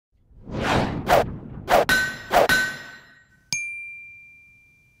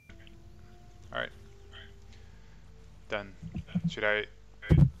Then, should I...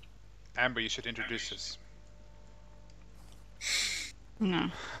 Amber, you should introduce us. No.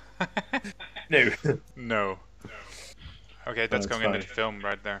 No. No. Okay, that's That's going into fine. the film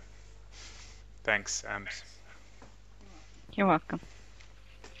right there. Thanks, Amps. You're welcome.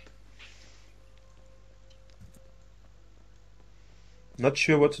 Not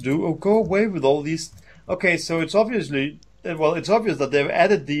sure what to do. Oh, go away with all these. Okay, so it's obviously well, it's obvious that they've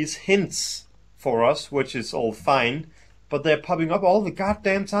added these hints for us, which is all fine, but they're popping up all the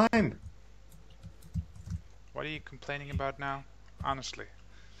goddamn time. What are you complaining about now? Honestly.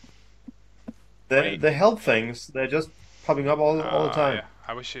 The help things, they're just popping up all the time. Yeah.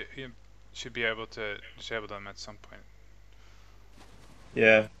 I wish you should be able to disable them at some point.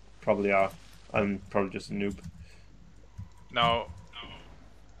 Yeah, probably are. I'm probably just a noob. No,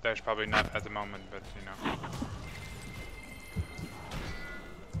 there's probably not at the moment, but you know.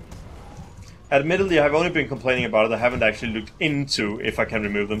 Admittedly, I've only been complaining about it. I haven't actually looked into if I can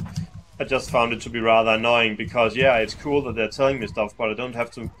remove them. I just found it to be rather annoying because, yeah, it's cool that they're telling me stuff, but I don't have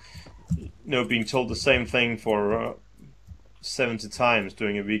to, you know, being told the same thing for 70 times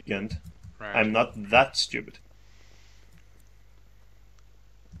during a weekend. Right. I'm not that stupid.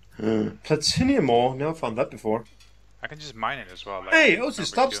 Platinum ore? Never found that before. I can just mine it as well. Like, Hey, Ozzy,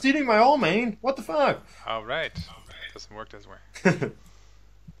 stop stealing my ore, man! What the fuck? Alright. Doesn't work this way.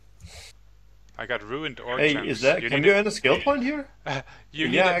 I got ruined ore chunks. Hey, is that... Can you earn a skill point here?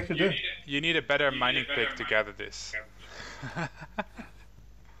 Yeah, I actually do. You need a better mining pick to gather this.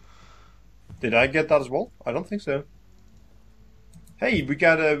 Did I get that as well? I don't think so. Hey, we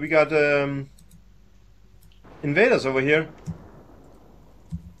got invaders over here.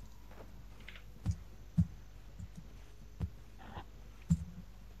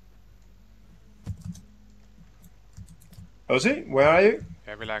 Ozzy, where are you?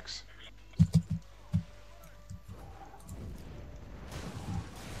 Yeah, relax.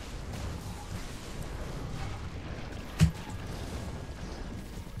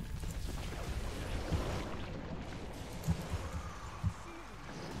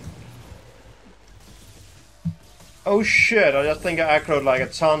 Oh shit, I just think I acroed like a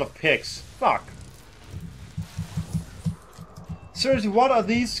ton of pigs. Fuck. Seriously, what are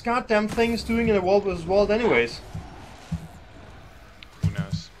these goddamn things doing in a world versus world anyways? Who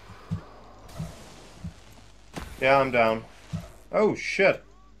knows? Yeah, I'm down. Oh shit.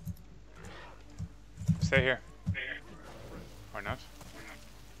 Stay here. Or not?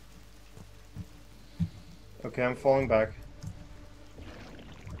 Okay, I'm falling back.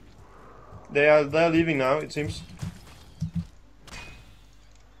 They're leaving now, it seems.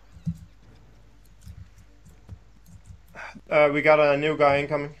 We got a new guy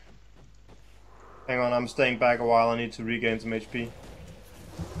incoming. Hang on, I'm staying back a while. I need to regain some HP.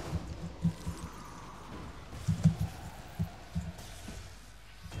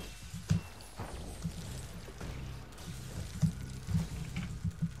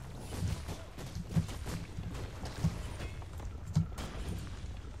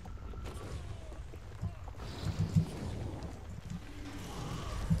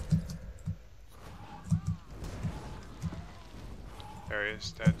 There he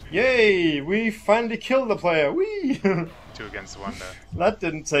is, dead. Yay! We finally killed the player! Whee! 2 against 1 there. That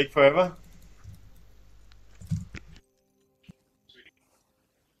didn't take forever.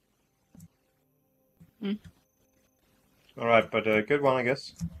 Alright, but a good one, I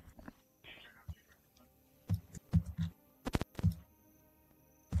guess.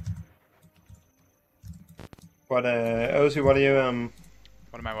 What, Ozzy, what are you,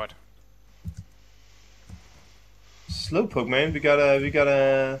 What am I what? Slowpoke, man. We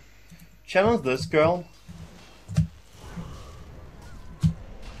gotta challenge this girl.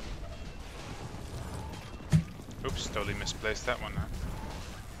 Oops, totally misplaced that one, huh?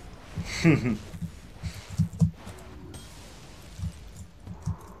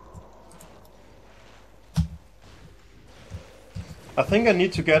 I think I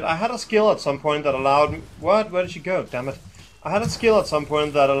need to get... I had a skill at some point that allowed me... What? Where did she go? Damn it. I had a skill at some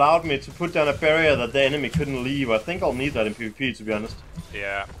point that allowed me to put down a barrier that the enemy couldn't leave. I think I'll need that in PvP, to be honest.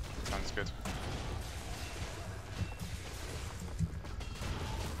 Yeah, sounds good.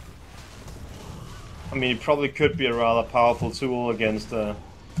 I mean, it probably could be a rather powerful tool against... I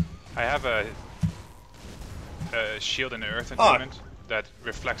have a shield in the earth environment that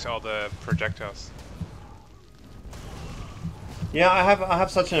reflects all the projectiles. Yeah, I have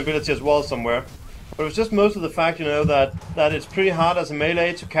such an ability as well somewhere. But it was just most of the fact, you know, that it's pretty hard as a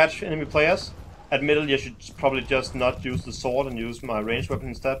melee to catch enemy players. Admittedly, I should probably just not use the sword and use my ranged weapon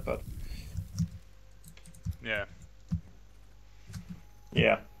instead, but... Yeah.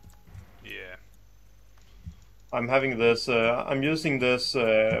 Yeah. Yeah. I'm having this. I'm using this.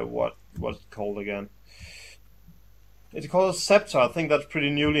 What's it called again? It's called a scepter. I think that's pretty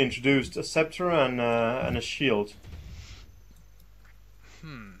newly introduced. A scepter and a shield.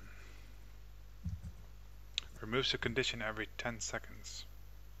 Removes a condition every 10 seconds.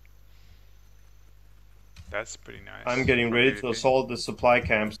 That's pretty nice. I'm getting ready to assault the supply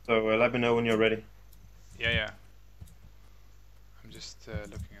camp, so let me know when you're ready. Yeah. I'm just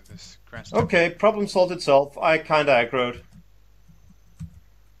looking at this. Okay, problem solved itself. I kinda aggroed.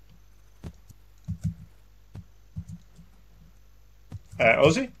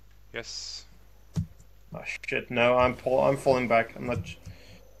 Ozzy? Yes. Oh shit! No, I'm falling back. I'm not.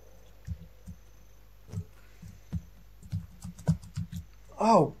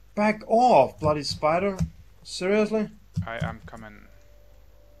 Oh, back off, bloody spider! Seriously? I am coming.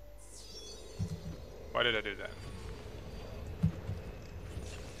 Why did I do that?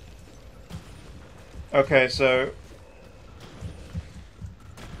 Okay, so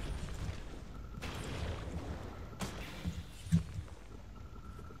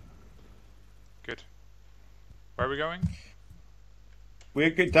Good. Where are we going? we're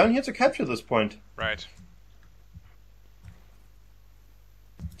down here to capture this point. Right.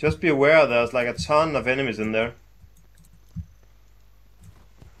 Just be aware there's like a ton of enemies in there.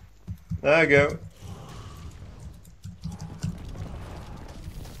 There you go.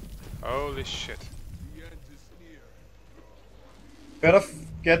 Holy shit. Better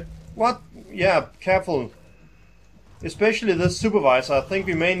get... What? Yeah, careful. Especially this supervisor. I think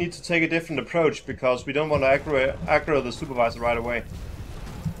we may need to take a different approach because we don't want to aggro the supervisor right away.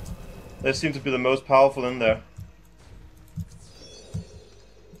 They seem to be the most powerful in there.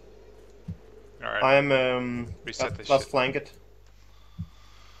 Alright. I am... let's flank it.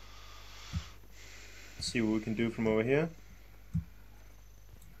 Let's see what we can do from over here.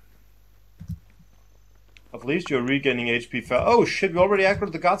 At least you're regaining HP. Oh shit, we already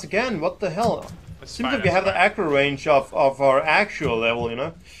aggroed the gods again. What the hell? Seems like we have the aggro range of our actual level, you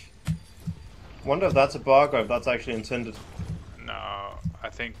know? Wonder if that's a bug or if that's actually intended. No, I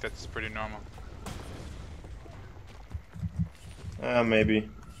think that's pretty normal. Maybe.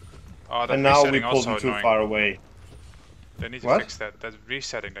 Oh, that and now we resetting pulled them also too annoying. far away. They need to What? fix that. That's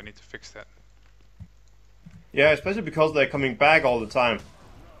resetting, they need to fix that. Yeah, especially because they're coming back all the time.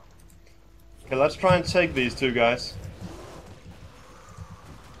 Okay, let's try and take these two guys.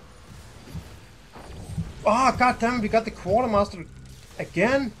 Oh, goddamn, we got the quartermaster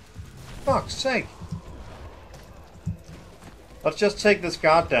again? Fuck's sake. Let's just take this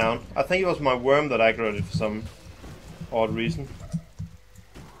guard down. I think it was my worm that aggroed it for some odd reason.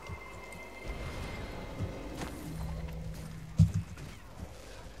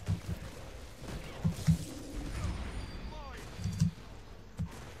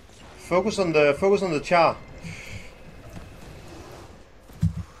 Focus on the char.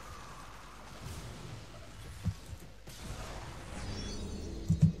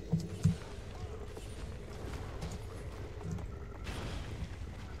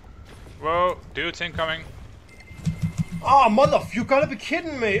 Whoa, dude's incoming. Oh, mother, you gotta be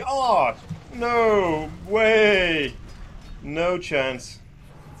kidding me! Oh, no way! No chance.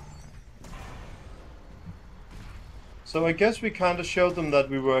 So I guess we kind of showed them that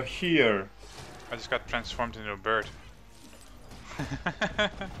we were here. I just got transformed into a bird.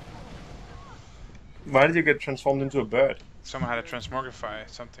 Why did you get transformed into a bird? Someone had a transmogrify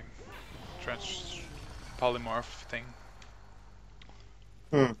something. Polymorph thing.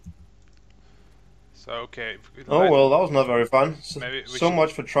 So okay. Oh well, that was not very fun. So should...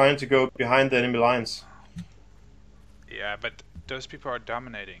 much for trying to go behind the enemy lines. Yeah, but those people are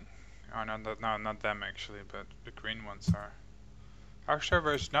dominating. Oh, not them actually, but the green ones are. Our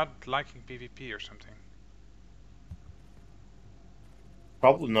server is not liking PvP or something.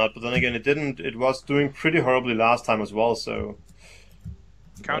 Probably not, but then again, it didn't. It was doing pretty horribly last time as well. So.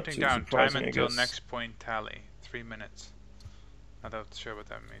 Counting down time until next point tally. 3 minutes. Not sure what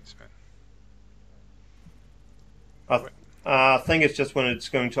that means, but. I think it's just when it's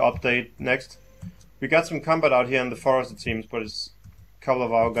going to update next. We got some combat out here in the forest, it seems, but it's a couple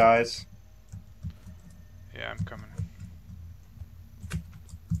of our guys. Yeah, I'm coming.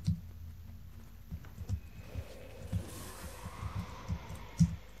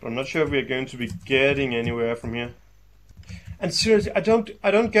 But I'm not sure if we're going to be getting anywhere from here. And seriously, I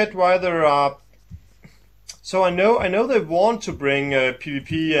don't get why there are. So I know they want to bring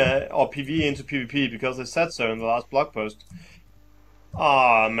PvP or PvE into PvP because they said so in the last blog post.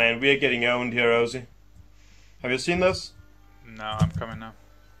 Ah man, we are getting owned here, Ozzy. Have you seen this? No, I'm coming now.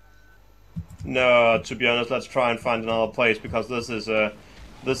 No, to be honest, let's try and find another place because this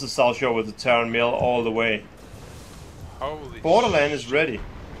is South Shore with the Terran Mill all the way. Holy Borderlands is shit. ready.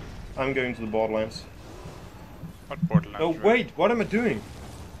 I'm going to the Borderlands. What Borderlands? Oh ready? wait, what am I doing?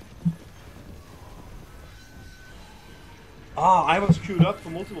 Ah, I was queued up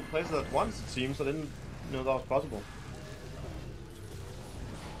for multiple places at once, it seems. I didn't know that was possible.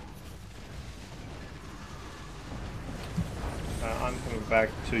 I'm coming back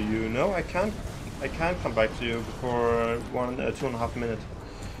to you. No, I can't. I can't come back to you before 2.5 minutes.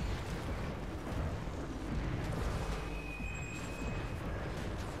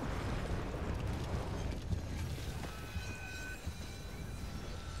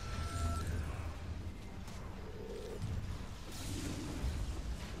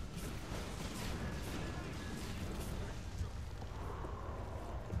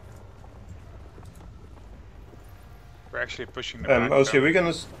 We're actually pushing the back. Okay,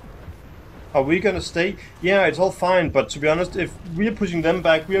 are we gonna stay? Yeah, it's all fine, but to be honest, if we're pushing them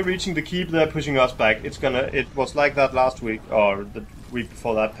back, we are reaching the keep, they're pushing us back. It was like that last week, or the week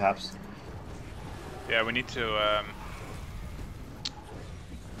before that, perhaps. Yeah, we need to.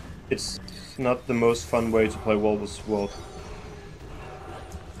 It's not the most fun way to play World vs. World.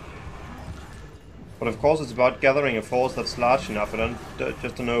 But of course, it's about gathering a force that's large enough. I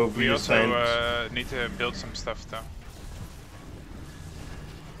don't know if We also understand. need to build some stuff though.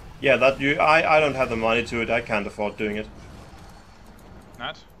 Yeah, I don't have the money to it. I can't afford doing it.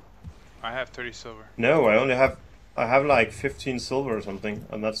 Not? I have 30 silver. No, I have like 15 silver or something,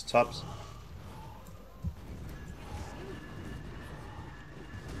 and that's tops.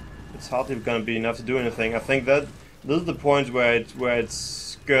 It's hardly gonna be enough to do anything. I think that this is the point where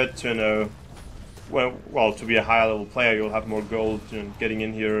it's good to know. Well, to be a higher level player, you'll have more gold getting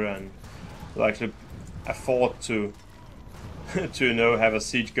in here, and you'll actually afford to to have a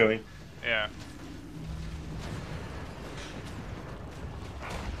siege going. Yeah.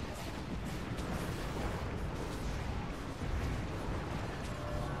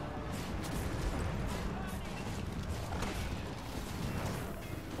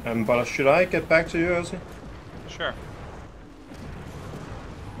 But should I get back to you, Ozzy? Sure.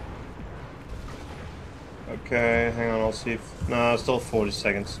 Okay, hang on, I'll see if... No, still 40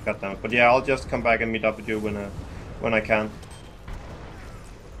 seconds, goddamn it. But yeah, I'll just come back and meet up with you when I can.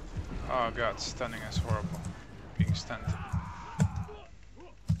 Oh god, stunning is horrible. Being stunned.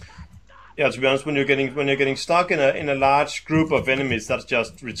 Yeah, to be honest, when you're getting stuck in a large group of enemies, that's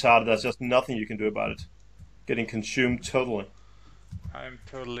just retarded. There's just nothing you can do about it. Getting consumed totally. I'm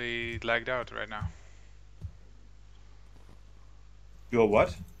totally lagged out right now. You're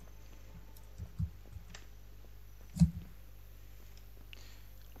what?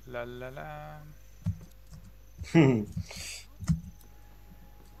 La la la.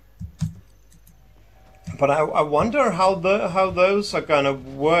 But I wonder how those are gonna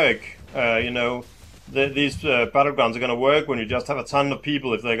work. These battlegrounds are gonna work when you just have a ton of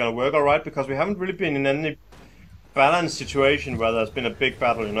people. If they're gonna work all right, because we haven't really been in any balanced situation where there's been a big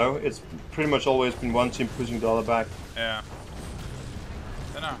battle. It's pretty much always been one team pushing the other back. Yeah.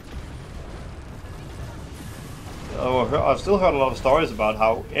 Dunno. Oh, I've still heard a lot of stories about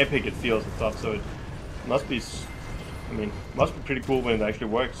how epic it feels and stuff. So it must be, must be pretty cool when it actually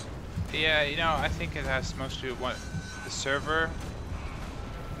works. Yeah, I think it has mostly the server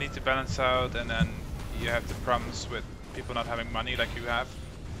needs to balance out, and then you have the problems with people not having money like you have,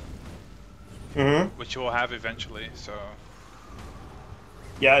 which you will have eventually. So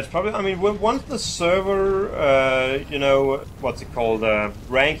yeah, it's probably. Once the server, what's it called,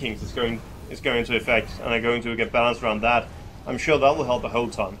 rankings is going into effect, and are going to get balanced around that, I'm sure that will help a whole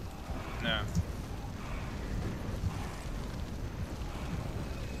ton. yeah.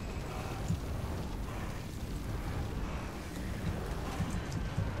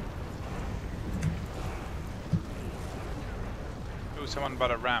 Someone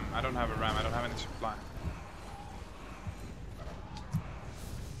bought a ram. I don't have a ram. I don't have any supply.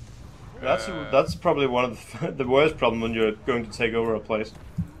 That's probably one of the worst problem when you're going to take over a place.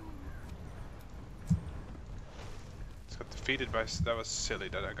 It's got defeated by. That was silly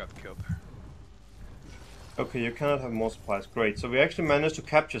that I got killed. Okay, you cannot have more supplies. Great. So we actually managed to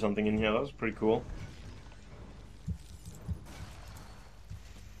capture something in here. That was pretty cool.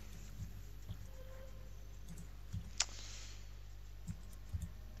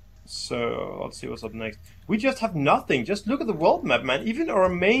 So let's see what's up next. We just have nothing. Just look at the world map, man. Even our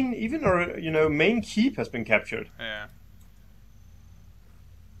main keep has been captured. Yeah.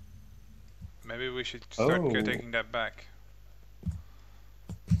 Maybe we should start taking that back.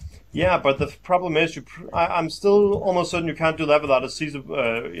 Yeah, but the problem is, I'm still almost certain you can't do that without a Caesar,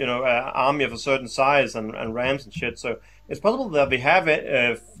 army of a certain size and rams and shit. So it's possible that we have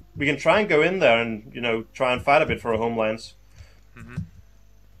We can try and go in there and, you know, try and fight a bit for our homelands.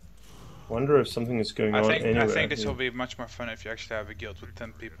 Wonder if something is going on anywhere. I think this here. will be much more fun if you actually have a guild with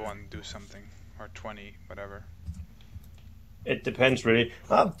 10 people and do something. Or 20, whatever. It depends, really.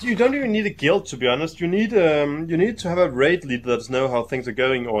 You don't even need a guild, to be honest. You need to have a raid leader that knows how things are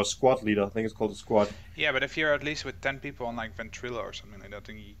going, or a squad leader. I think it's called a squad. Yeah, but if you're at least with 10 people on like Ventrilo or something like that,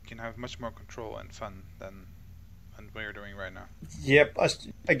 then you can have much more control and fun than what you're doing right now. Yep.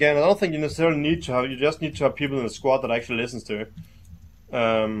 Again, I don't think you necessarily need to have. You just need to have people in the squad that actually listens to it.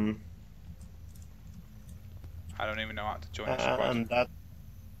 I don't even know how to join a squad. And that.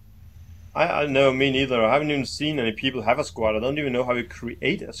 I know, me neither. I haven't even seen any people have a squad. I don't even know how you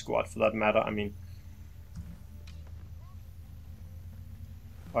create a squad, for that matter. I mean,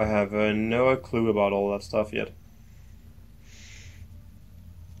 I have no clue about all that stuff yet.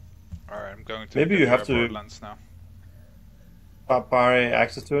 Alright, I'm going to Maybe you have to Borderlands now. buy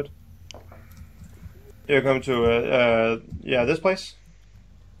access to it. You're coming to yeah, this place,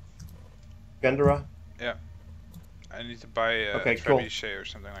 Gandara. Yeah, I need to buy a trebuchet or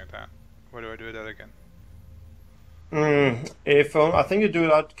something like that. Where do I do that again? I think you do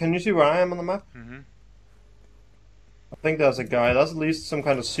it out. Can you see where I am on the map? I think there's a guy. There's at least some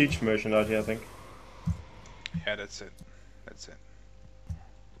kind of siege merchant out here, I think. Yeah, that's it. That's it.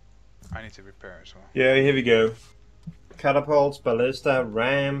 I need to repair as well. Yeah, here we go. Catapults, ballista,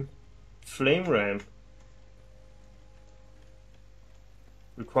 ram, flame ram.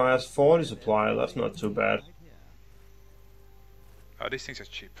 Requires 40 supply. That's not too bad. Oh, these things are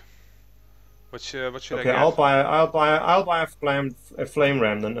cheap. What should I get? Okay, I'll buy a flame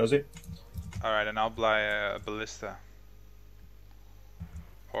ram then, Ozzy. Alright, and I'll buy a ballista.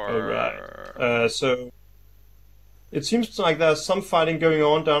 Or alright. So it seems like there's some fighting going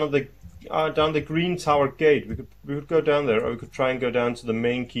on down at the Green Tower Gate. We could go down there, or we could try and go down to the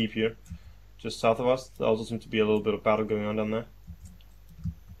main keep here, just south of us. There also seems to be a little bit of battle going on down there.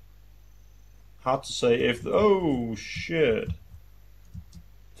 Hard to say if. Oh shit!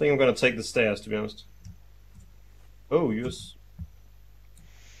 I think I'm gonna take the stairs, to be honest. Oh, yes.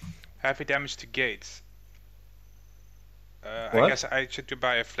 Heavy damage to gates. What? I guess I should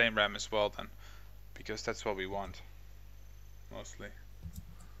buy a flame ram as well then, because that's what we want, mostly.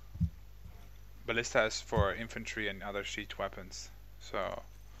 Ballista is for infantry and other siege weapons, so.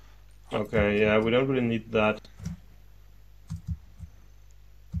 Okay, yeah, we don't really need that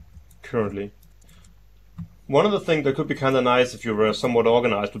currently. One of the things that could be kind of nice if you were somewhat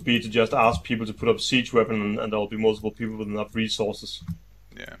organized would be to just ask people to put up siege weapon and there'll be multiple people with enough resources.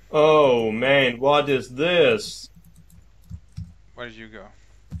 Yeah. Oh man, what is this? Where did you go?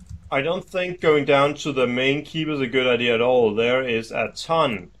 I don't think going down to the main keep is a good idea at all. There is a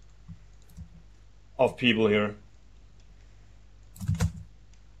ton of people here.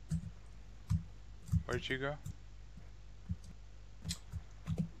 Where did you go?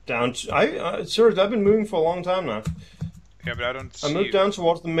 Down to, seriously, I've been moving for a long time now. Yeah, but I don't see. I moved down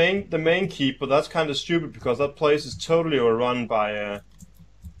towards the main keep, but that's kind of stupid because that place is totally overrun by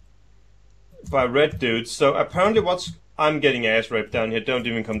red dudes. So apparently, I'm getting ass raped down here. Don't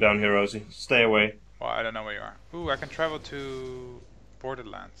even come down here, Rosie. Stay away. Well, I don't know where you are. Ooh, I can travel to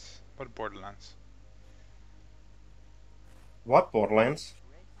Borderlands. What Borderlands? What Borderlands?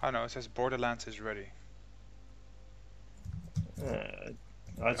 I don't know. It says Borderlands is ready.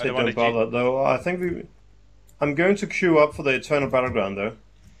 I'd say don't bother, though. I think I'm going to queue up for the Eternal Battleground, though.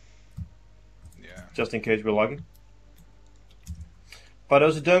 Yeah. Just in case we're lagging. But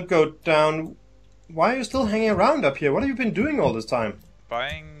also, don't go down. Why are you still hanging around up here? What have you been doing all this time?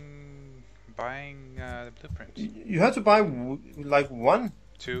 Buying the blueprints. You had to buy like 1?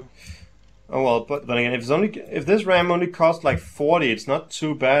 2. Oh well, but then again, if this RAM only costs like 40, it's not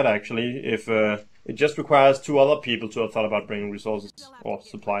too bad actually. If it just requires 2 other people to have thought about bringing resources or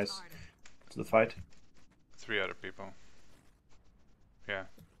supplies to the fight. 3 other people. Yeah.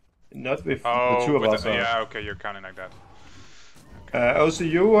 Not if the 2 of us are. Yeah, okay, you're counting like that. Oh, so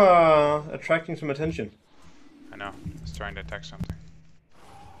you are attracting some attention. I know. I was trying to attack something.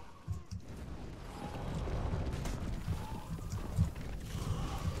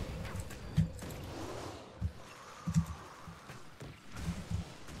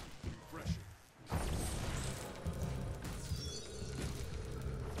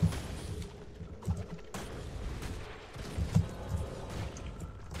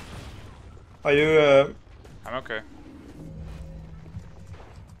 Are you? I'm okay.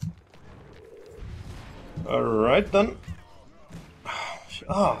 Alright then.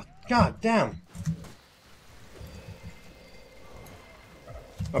 Oh, god damn.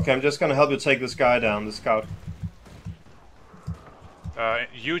 Okay, I'm just gonna help you take this guy down, the scout.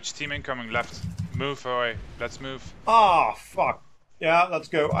 Huge team incoming left. Move away. Let's move. Ah, fuck. Yeah, let's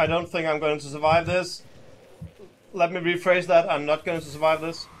go. I don't think I'm going to survive this. Let me rephrase that. I'm not going to survive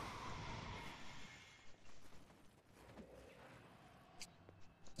this.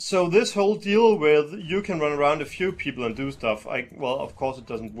 So this whole deal with you can run around a few people and do stuff. Well, of course it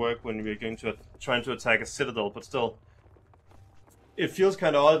doesn't work when we're going to trying to attack a citadel, but still. It feels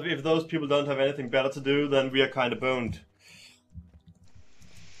kind of odd if those people don't have anything better to do, then we are kind of boned.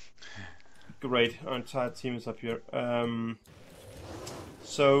 Great, our entire team is up here.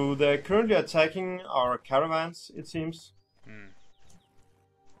 So they're currently attacking our caravans, it seems.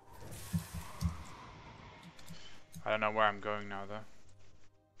 I don't know where I'm going now, though.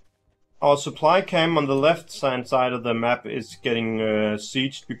 Our supply camp on the left side of the map is getting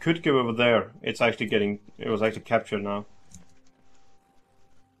sieged. We could go over there. It was actually captured now.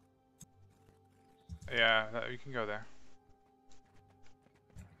 Yeah, we can go there.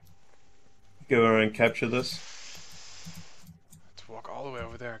 Go over and capture this. Let's walk all the way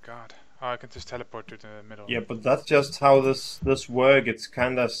over there, God. Oh, I can just teleport to the middle. Yeah, but that's just how this works. It's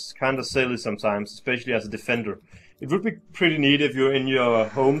kinda silly sometimes, especially as a defender. It would be pretty neat if you're in your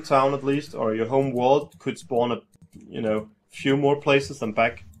hometown at least, or your home world, could spawn few more places than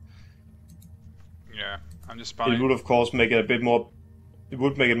back. Yeah, I'm just spawning. It would of course make it a bit more. It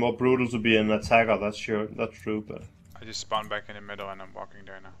would make it more brutal to be an attacker. That's true. But I just spawned back in the middle and I'm walking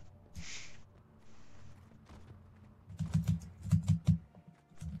there now.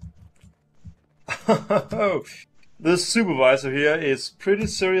 This supervisor here is pretty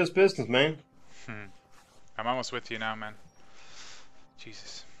serious business, man. I'm almost with you now, man.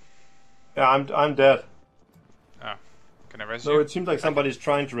 Jesus. Yeah, I'm dead. Oh, can I res No, you? it seems like somebody's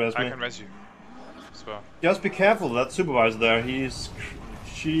trying to res me. I can res you as well. Just be careful, that supervisor there.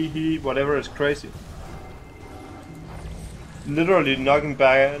 He, whatever is crazy. Literally knocking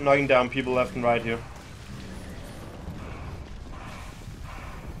down people left and right here.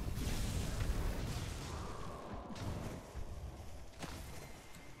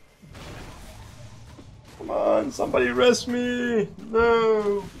 Come on, somebody res me!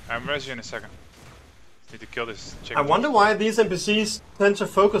 No! I'm res you in a second. Need to kill this chicken. I wonder why these NPCs tend to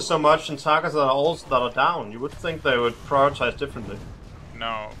focus so much on targets that are down. You would think they would prioritize differently.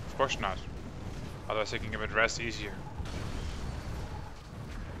 No, of course not. Otherwise they can give it rest easier.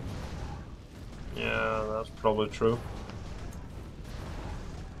 Yeah, that's probably true.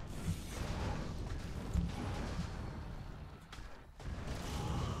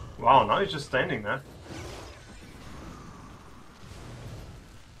 Wow, now he's just standing there.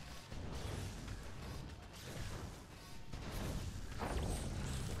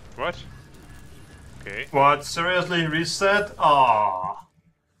 What? Okay. What? Seriously? Reset? Ah.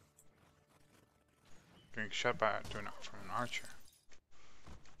 Getting shot by from an archer.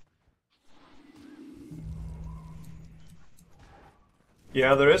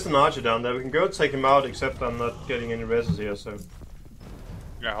 Yeah, there is an archer down there. We can go take him out, except I'm not getting any reses here, so...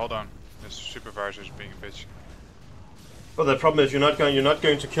 Yeah, hold on. This supervisor's being a bitch. But the problem is you're not going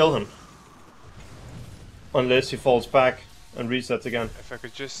to kill him. Unless he falls back and resets again. If I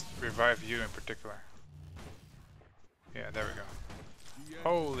could just revive you in particular. Yeah, there we go.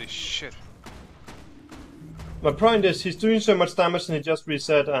 Holy shit. My point is, he's doing so much damage and he just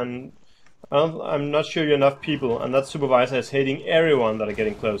reset, and I'm not sure you're enough people, and that supervisor is hating everyone that are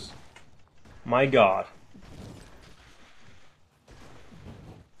getting close. My god.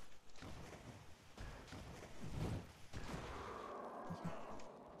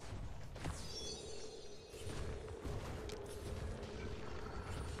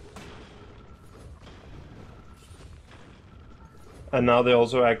 And now they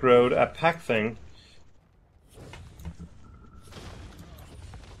also aggroed a pack thing.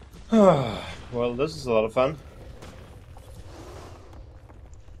 Well, this is a lot of fun.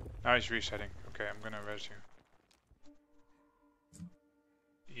 Now he's resetting. Okay, I'm gonna res you.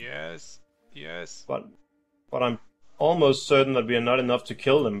 Yes, yes. But I'm almost certain that we are not enough to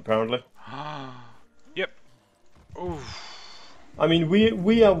kill them, apparently. Yep. Oof. I mean,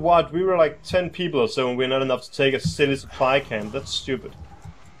 we are what? We were like 10 people or so, and we're not enough to take a silly supply camp. That's stupid.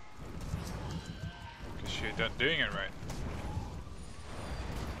 Because you're not doing it right.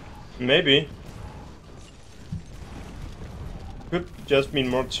 Maybe. Could just mean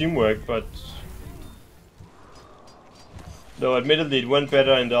more teamwork, but... Though admittedly it went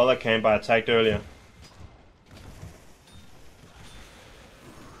better in the other camp I attacked earlier.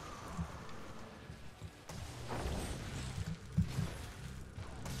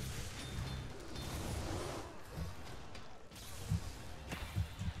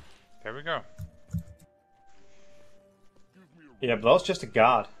 There we go. Yeah, but that was just a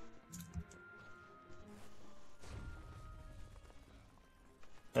guard.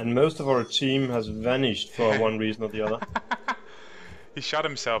 And most of our team has vanished for one reason or the other. He shot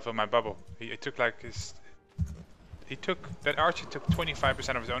himself in my bubble. He took like his... That archer took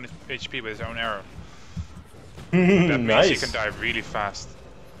 25% of his own HP with his own arrow. That means he can die really fast.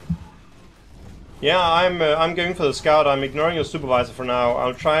 Yeah, I'm going for the scout. I'm ignoring your supervisor for now.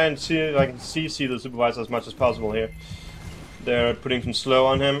 I'll try and see if I can CC the supervisor as much as possible here. They're putting some slow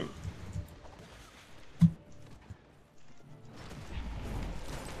on him.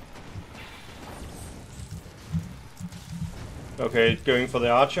 Okay, going for the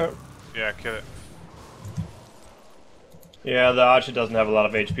archer. Yeah, kill it. Yeah, the archer doesn't have a lot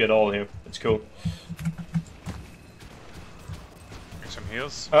of HP at all here. It's cool. Get some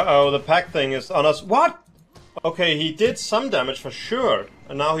heals. Uh-oh, the pack thing is on us. What? Okay, he did some damage for sure,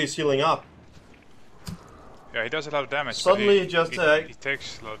 and now he's healing up. Yeah, he does a lot of damage. Suddenly he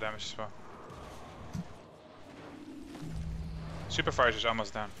takes a lot of damage as well. Supervisor is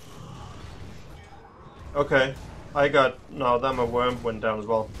almost down. Okay, no, then my worm went down as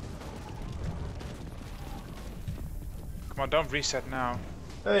well. Come on, don't reset now.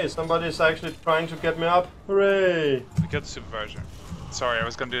 Hey, somebody's actually trying to get me up. Hooray! We killed the supervisor. Sorry, I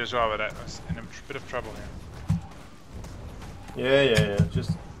was gonna do this as well, but I was in a bit of trouble here. Yeah.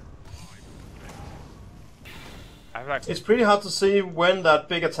 Just. I like. It's pretty hard to see when that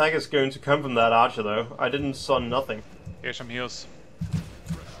big attack is going to come from that archer, though. I didn't saw nothing. Here's some heals.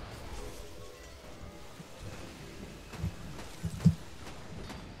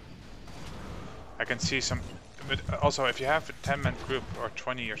 I can see some. But also, if you have a 10-man group or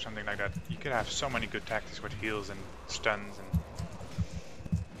 20 or something like that, you could have so many good tactics with heals and stuns and.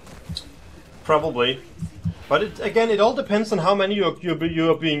 Probably, but it all depends on how many you're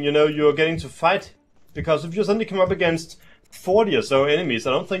getting to fight. Because if you suddenly come up against 40 or so enemies,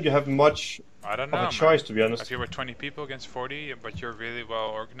 I don't think you have much I don't know, of a choice, to be honest. If you were 20 people against 40, but you're really well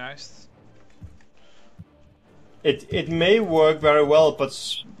organized. It may work very well,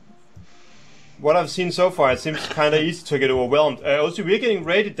 but what I've seen so far, it seems kind of easy to get overwhelmed. Also, we're getting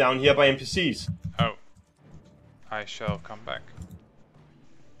raided down here by NPCs. Oh. I shall come back.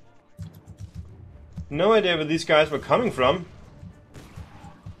 No idea where these guys were coming from.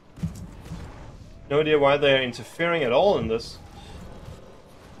 No idea why they're interfering at all in this.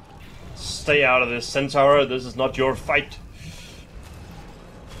 Stay out of this, Centaur. This is not your fight.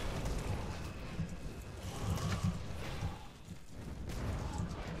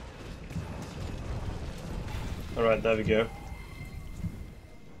 Alright, there we go.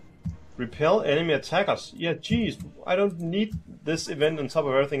 Repel enemy attackers. Yeah, geez, I don't need this event on top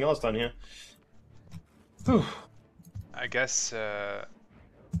of everything else down here. Whew. I guess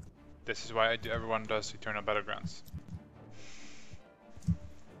this is why everyone does Eternal Battlegrounds.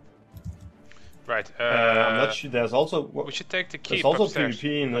 Right. I'm not sure. There's also. We should take the keep there's also upstairs.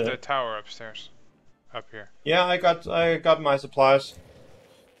 PvP in the tower upstairs. Up here. Yeah, I got my supplies.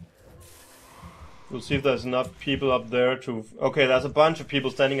 We'll see if there's enough people up there to... Okay, there's a bunch of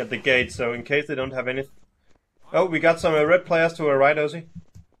people standing at the gate, so in case they don't have any... Oh, we got some red players to our right, Ozzy.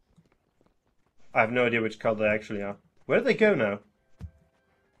 I have no idea which color they actually are. Where did they go now?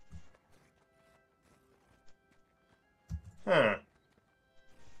 Huh.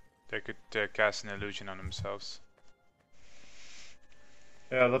 They could cast an illusion on themselves.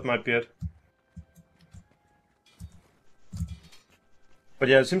 Yeah, that might be it. But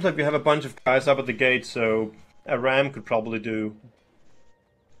yeah, it seems like we have a bunch of guys up at the gate, so a ram could probably do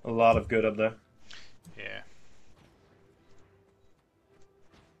a lot of good up there. Yeah.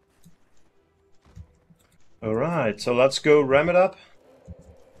 Alright, so let's go ram it up.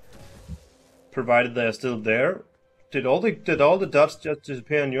 Provided they're still there. Did all the dots just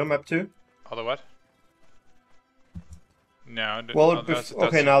disappear on your map too? All the what? No. Well,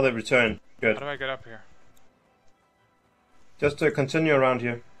 okay, now they return. Good. How do I get up here? Just to continue around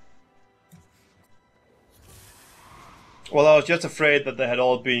here. Well, I was just afraid that they had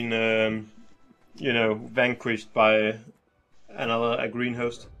all been, you know, vanquished by a green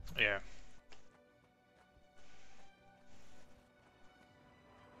host. Yeah.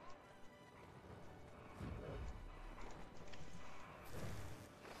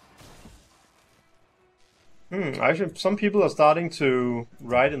 Actually, some people are starting to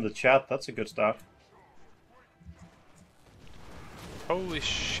write in the chat. That's a good start. Holy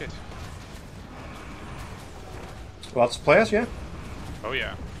shit. Lots of players, yeah? Oh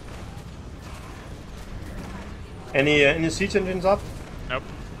yeah. Any siege engines up? Nope.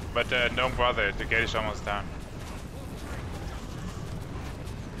 But don't bother, the gate is almost down.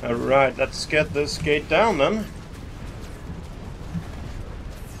 Alright, let's get this gate down then.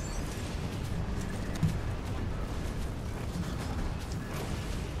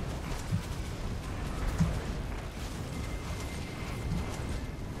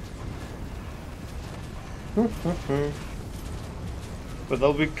 But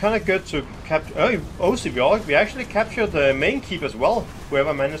that'll be kind of good to capture. Oh, OC, we actually captured the main keep as well.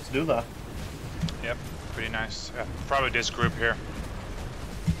 Whoever managed to do that. Yep, pretty nice. Probably this group here.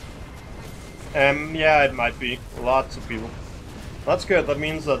 Yeah, it might be. Lots of people. That's good. That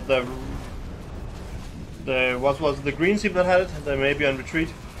means that the what was the green team that had it? They may be on retreat.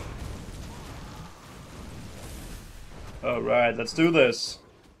 All right, let's do this.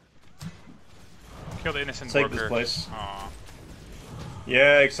 Kill the innocent Take worker. this place. Aww.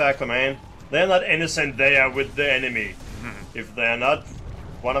 Yeah, exactly, man. They're not innocent. They are with the enemy. If they're not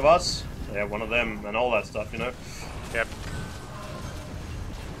one of us, they're one of them, and all that stuff. You know. Yep.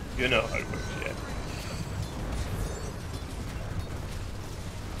 You know how it works. Yeah.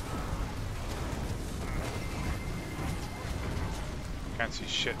 Can't see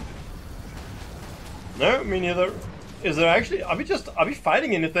shit. No, me neither. Is there actually? Are we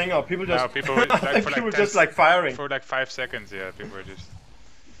fighting anything, or people just? No, people were like, for people like just like firing. For like 5 seconds, yeah. People were just.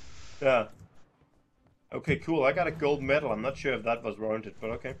 Yeah. Okay, cool. I got a gold medal. I'm not sure if that was warranted, but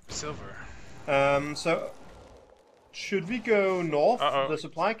okay. Silver. So should we go north? Uh-oh. The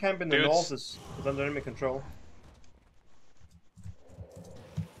supply camp in the Dudes. north is under enemy control.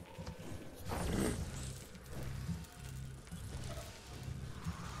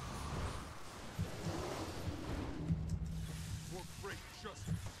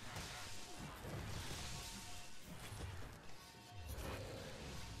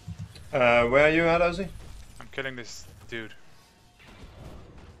 Where are you at, Ozzy? I'm killing this dude.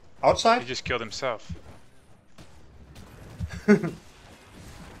 Outside? He just killed himself. Well,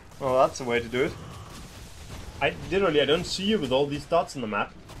 that's a way to do it. I don't see you with all these dots on the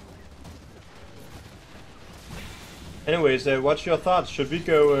map. Anyways, what's your thoughts? Should we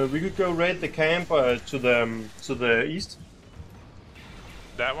go? We could go raid the camp to the east,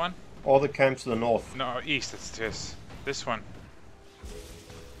 That one? or the camp to the north. No, east. It's this. This one.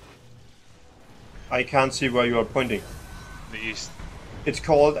 I can't see where you are pointing. The east. It's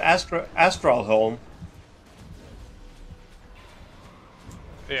called Astral Home.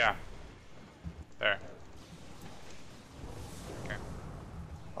 Yeah. There. Okay.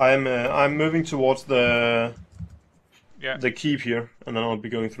 I'm moving towards the Yeah. keep here, and then I'll be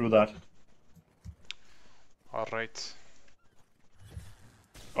going through that. All right.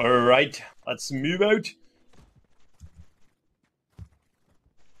 All right, let's move out.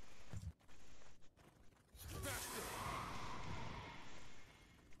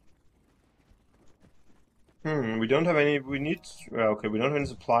 We don't have any. We need. Well, okay, we don't have any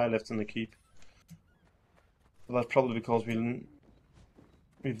supply left in the keep. Well, that's probably because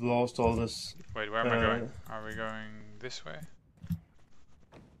we've lost all this. Wait, where am I going? Are we going this way?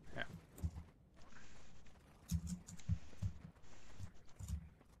 Yeah.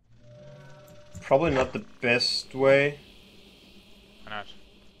 Probably not the best way. Why not?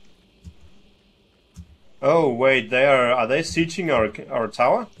 Oh wait, are they sieging our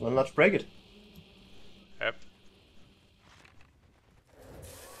tower? Well, let's break it. Yep.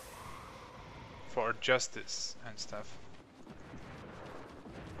 For justice and stuff.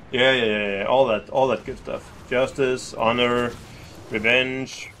 Yeah. All that good stuff. Justice, honor,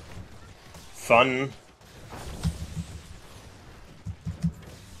 revenge, fun.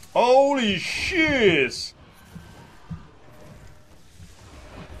 Holy shit!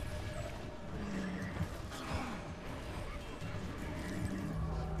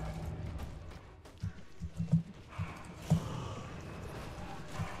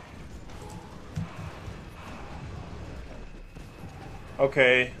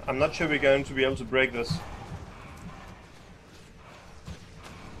 Okay, I'm not sure we're going to be able to break this.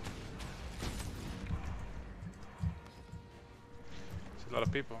 It's a lot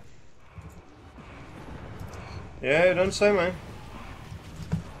of people. Yeah, you don't say, man.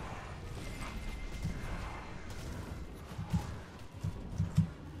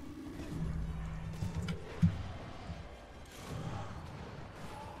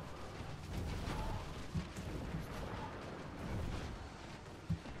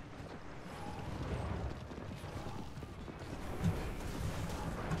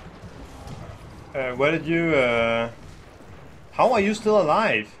 Where did you, how are you still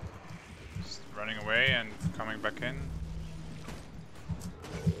alive? Just running away and coming back in.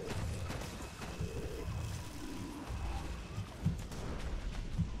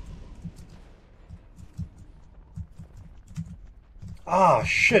 Ah,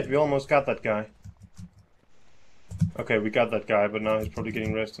 shit, we almost got that guy. Okay, we got that guy, but now he's probably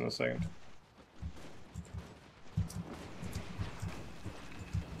getting rest in a second.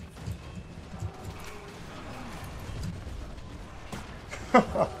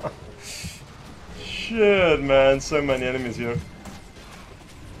 shit, man. So many enemies here.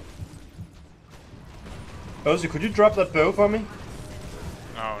 Ozzy, could you drop that bow for me?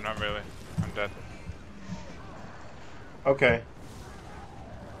 No, not really. I'm dead. Okay.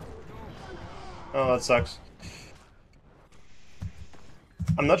 Oh, that sucks.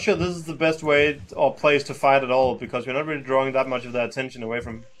 I'm not sure this is the best way or place to fight at all, because we're not really drawing that much of their attention away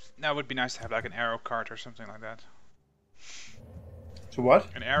from... That would be nice to have like an arrow cart or something like that. To what?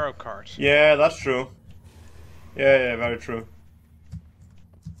 An arrow cart. Yeah, that's true. Yeah, very true.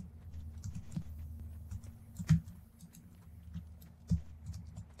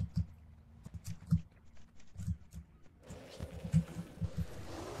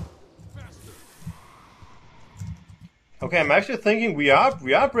 Okay, I'm actually thinking we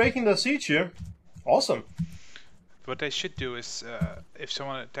are breaking the siege here. Awesome. What they should do is, if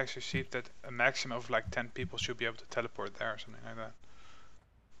someone attacks your ship, that a maximum of like 10 people should be able to teleport there or something like that.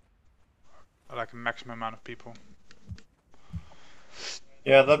 Or like a maximum amount of people.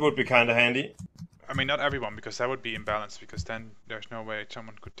 Yeah, that would be kind of handy. I mean, not everyone, because that would be imbalanced, because then there's no way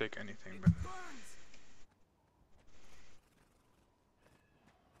someone could take anything. But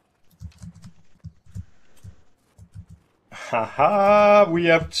haha, we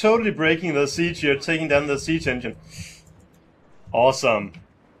are totally breaking the siege here, taking down the siege engine. Awesome.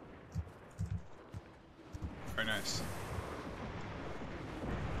 very nice.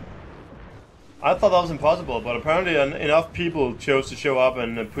 I thought that was impossible, but apparently enough people chose to show up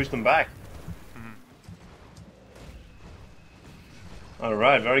and push them back.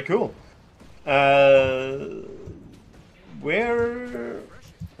 Alright, very cool. Where...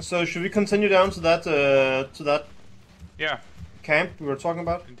 So should we continue down to that Yeah, camp we were talking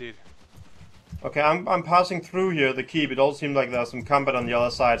about? indeed. Okay, I'm passing through here, the keep. It all seemed like there's some combat on the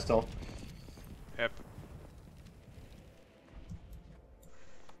other side still. Yep.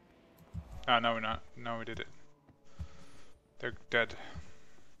 Ah, no, we're not. No, we did it. They're dead.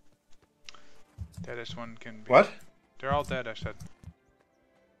 Deadest one can be. What? They're all dead, I said.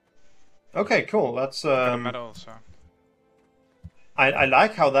 Okay, cool. That's Got a medal, so. I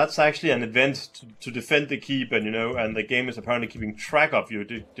like how that's actually an event to defend the keep, and and the game is apparently keeping track of you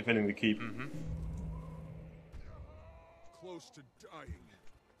defending the keep. Mm-hmm. Close to dying.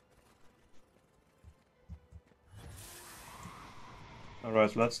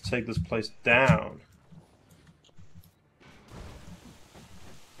 Alright, so let's take this place down.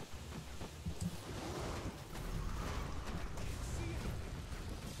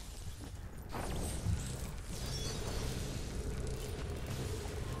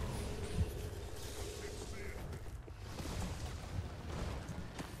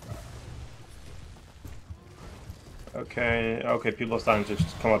 Okay, people are starting to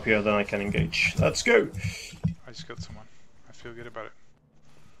just come up here, then I can engage. Let's go! I just killed someone. I feel good about it.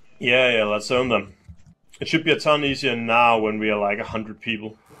 Yeah, let's own them. It should be a ton easier now when we are like 100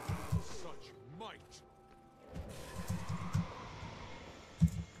 people. Such might.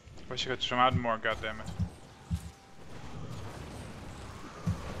 Wish I could swim out more, goddammit.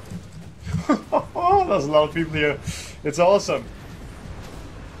 Oh, there's a lot of people here. It's awesome.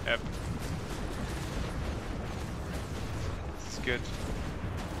 Yep. It's good.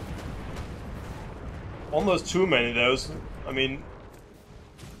 Almost too many those. I mean,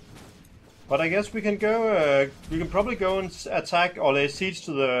 but I guess we can go. We can probably go and attack or lay siege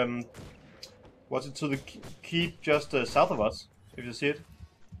to the. What's it, to the keep just south of us? If you see it.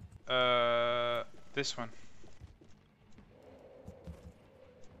 This one.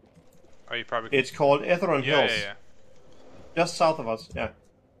 Oh, you probably. It's called Etheron Hills. Yeah. Just south of us. Yeah.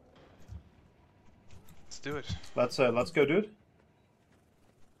 Let's do it. Let's go, dude.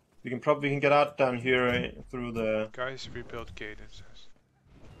 We can get out down here through the. Guys, rebuild gate, it says.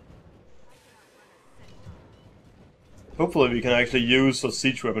 Hopefully we can actually use a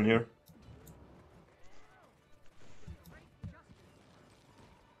siege weapon here.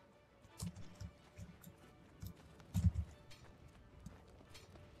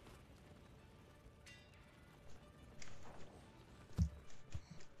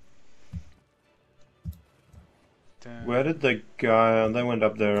 Where did the guy? They went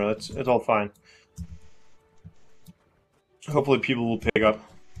up there. It's all fine. Hopefully people will pick up.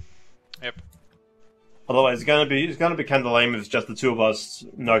 Yep. Otherwise, it's gonna be kind of lame if it's just the two of us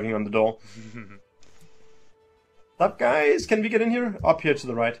knocking on the door. Up, guys, can we get in here? Up here to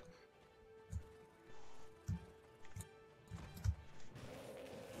the right.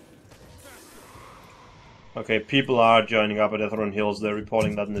 Okay, people are joining up at Etheron Hills. They're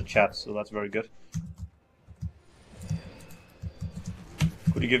reporting that in the chat, so that's very good.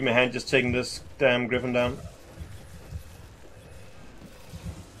 Could you give me a hand just taking this damn griffin down?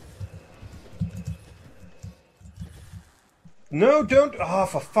 No, don't! Oh,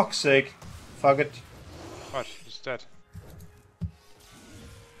 for fuck's sake. Fuck it. What? It's dead.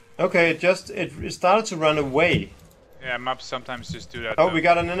 Okay, it started to run away. Yeah, maps sometimes just do that. Oh, though. we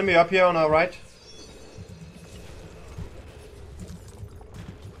got an enemy up here on our right.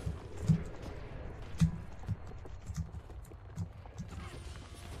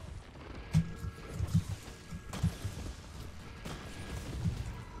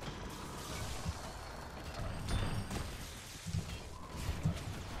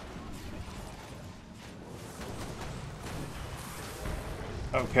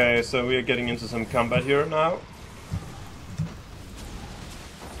 Okay, so we are getting into some combat here now.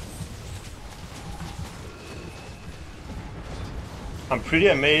 I'm pretty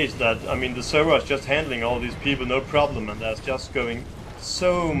amazed that, I mean, the server is just handling all these people no problem, and there's just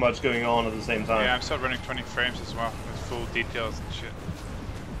so much going on at the same time. Yeah, I'm still running 20 frames as well, with full details and shit.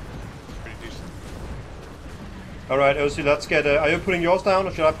 Pretty decent. Alright, Ozzy, let's get... are you putting yours down,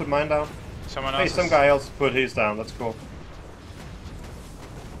 or should I put mine down? Someone else. Hey, some guy else put his down, that's cool.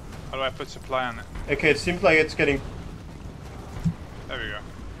 How do I put supply on it? Okay, it seems like it's getting... There we go.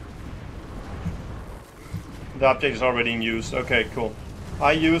 The object is already in use. Okay, cool.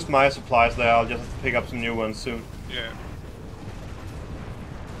 I used my supplies there, I'll just have to pick up some new ones soon. Yeah.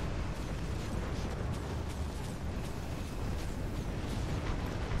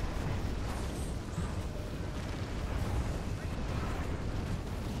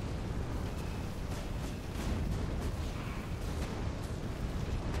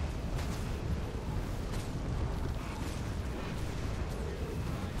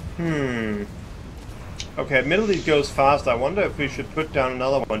 Okay, admittedly it goes fast. I wonder if we should put down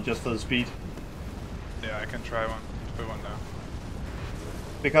another one just for the speed. Yeah, I can try one. Let's put one down.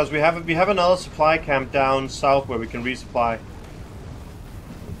 Because we have another supply camp down south where we can resupply.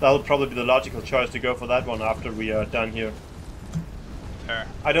 That'll probably be the logical choice to go for that one after we are done here. There.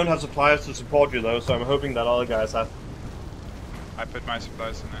 I don't have supplies to support you though, so I'm hoping that other guys have. I put my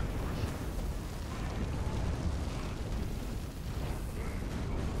supplies in there.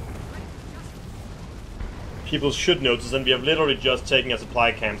 People should notice, and we have literally just taken a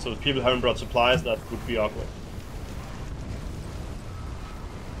supply camp, so if people haven't brought supplies, that would be awkward.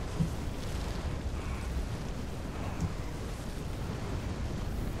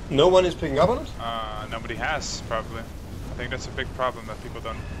 No one is picking up on it? Nobody has, probably. I think that's a big problem, that people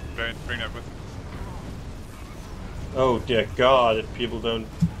don't bring that with them. Oh dear God, if people don't...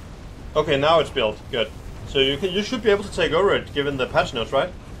 Okay, now it's built. Good. So you should be able to take over it, given the patch notes, right?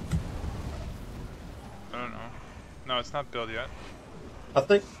 I don't know. No, it's not built yet. I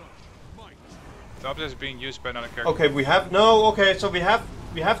think... The object is being used by another character. Okay, we have... No, okay, so we have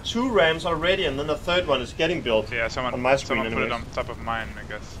 2 rams already, and then the third one is getting built. Yeah, someone, on my screen someone put it anyways. on top of mine, I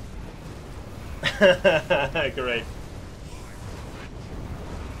guess. Great.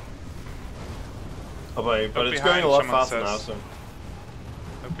 Oh, but Look it's behind, going a lot someone faster now, says. so...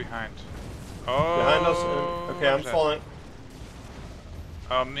 Look behind. Oh! Behind us... okay, I'm that? falling.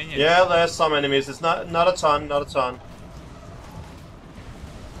 Oh, minions. Yeah, there's some enemies. It's not a ton, not a ton.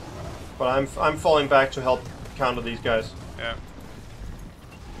 But I'm falling back to help counter these guys. Yeah.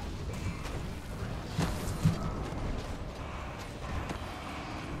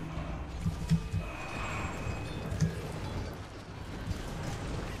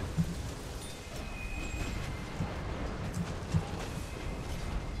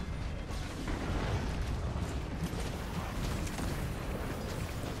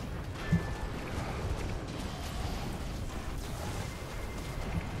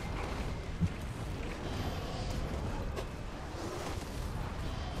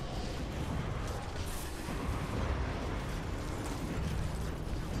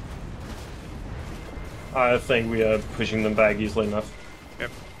 I think we are pushing them back easily enough.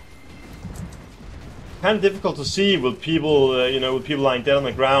 Yep. Kind of difficult to see with people, you know, with people lying dead on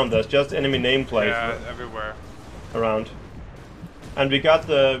the ground. There's just enemy nameplate Yeah, everywhere. around. And we got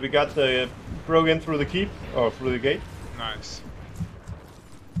the broke in through the keep or through the gate. Nice.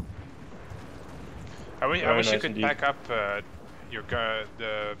 I wish Very you nice could indeed. back up the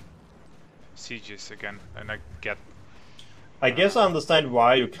sieges again and like get. I guess I understand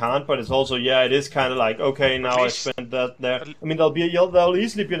why you can't, but it's also, yeah, it is kind of like, okay, now I least- spent that there. I mean, there'll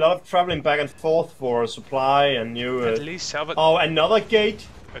easily be a lot of traveling back and forth for supply and new. At least salvage. Oh, another gate.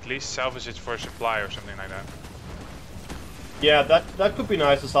 At least salvage it for supply or something like that. Yeah, that could be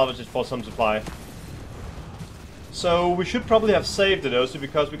nice to salvage it for some supply. So we should probably have saved it also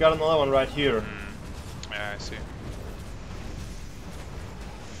because we got another one right here. Yeah, I see.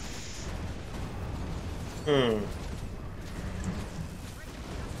 Hmm.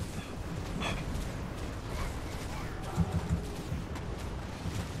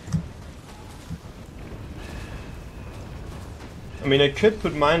 mean, I could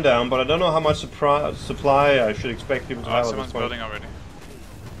put mine down, but I don't know how much supply I should expect people to have at this someone's point. building already.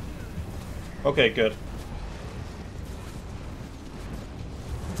 Okay, good.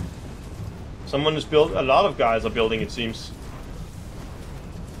 Someone has built. A lot of guys are building, it seems.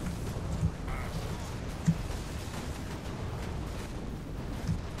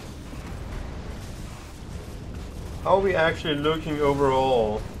 How are we actually looking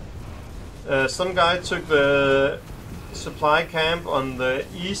overall? Some guy took the supply camp on the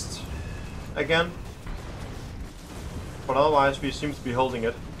east again, but otherwise we seem to be holding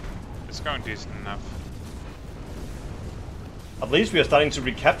it. It's going decent enough. At least we are starting to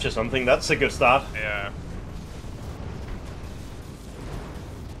recapture something. That's a good start. Yeah.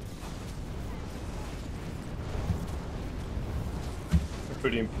 A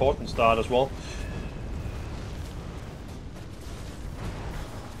pretty important start as well.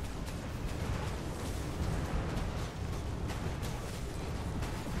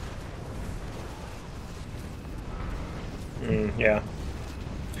 Yeah.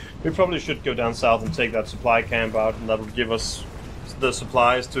 We probably should go down south and take that supply camp out, and that would give us the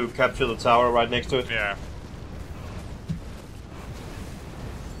supplies to capture the tower right next to it. Yeah.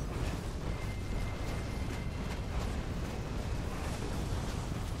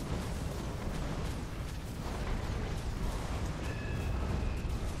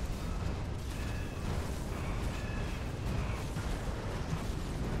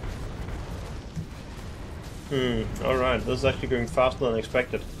 Alright, this is actually going faster than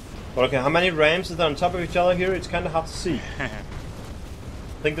expected. But okay, how many rams are there on top of each other here? It's kind of hard to see. I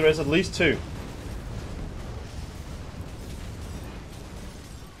think there is at least 2.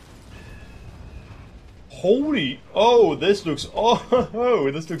 Holy! Oh, this looks... Oh,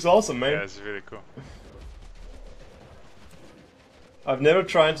 this looks awesome, man. Yeah, it's really cool. I've never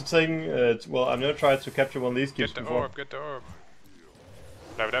tried to take... well, I've never tried to capture one of these cubes before. Get the orb.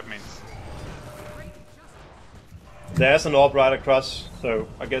 Whatever that means. There's an orb right across, so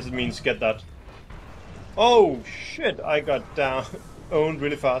I guess it means get that. Oh shit, I got down, owned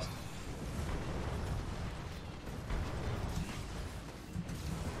really fast.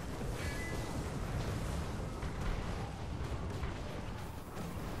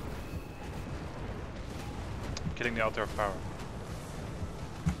 Killing the altar of power.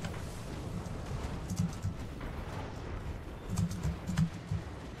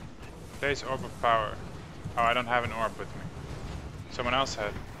 Place orb of power. Oh, I don't have an orb with me. Someone else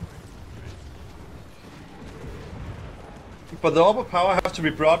had. But the orb of power has to be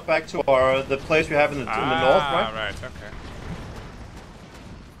brought back to the place we have in the north, right? Right, okay.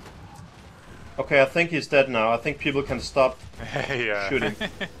 Okay, I think he's dead now. I think people can stop Yeah. shooting.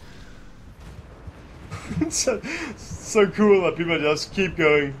 so cool that people just keep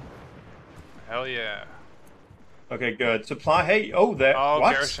going. Hell yeah. Okay, good. Supply. Hey, oh, there. Oh,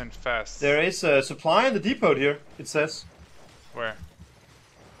 what? garrison fast. There is a supply in the depot here. It says. Where?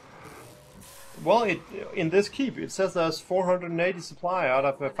 Well, in this keep it says there's 480 supply out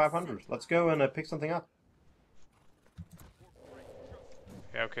of 500. Let's go and pick something up.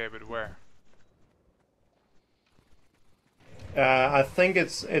 Yeah, okay, but where? I think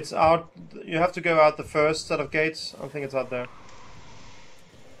it's out. You have to go out the first set of gates. I think it's out there.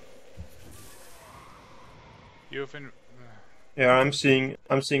 You've been. Yeah, I'm seeing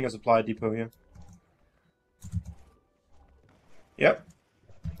a supply depot here. Yep.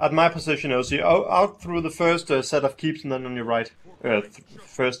 At my position, Ozi, out through the first set of keeps and then on your right.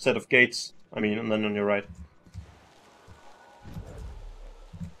 First set of gates, I mean, and then on your right.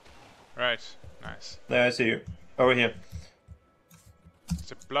 Right, nice. There, I see you. Over here.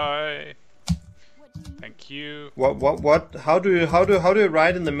 Supply. Thank you. What? How do you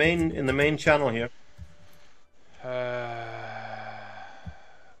ride in the main channel here?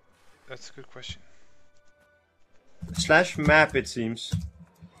 That's a good question. Slash map, it seems.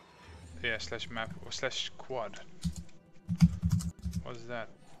 Yeah, slash map or slash squad. What is that?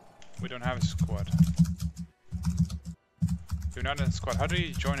 We don't have a squad. You're not in a squad. How do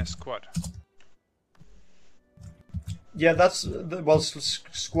you join a squad? Yeah, that's well.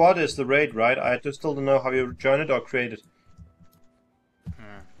 Squad is the raid, right? I just still don't know how you join it or create it.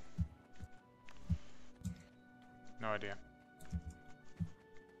 No idea.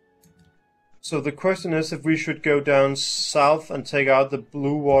 So the question is if we should go down south and take out the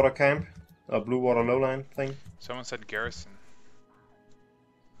Blue Water camp, or Blue Water lowline thing. Someone said garrison.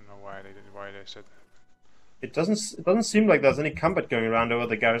 I don't know why they said that. It doesn't seem like there's any combat going around over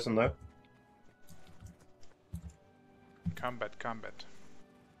the garrison though. Combat.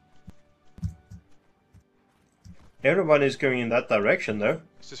 Everyone is going in that direction though.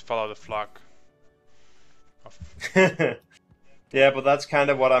 Let's just follow the flock. Yeah, but that's kind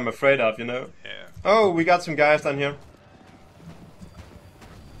of what I'm afraid of, you know? Yeah. Oh, we got some guys down here.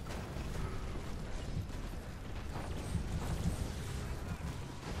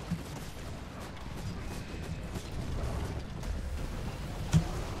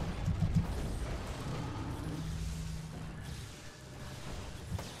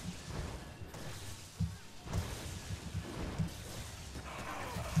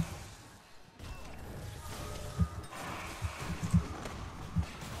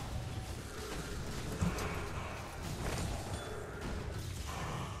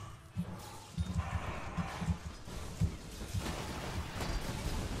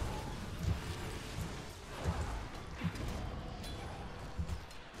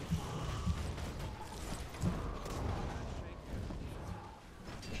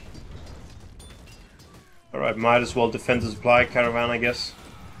 Alright, might as well defend the supply caravan, I guess.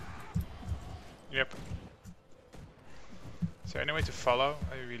 Yep. Is there any way to follow?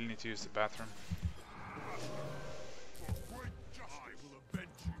 I really need to use the bathroom.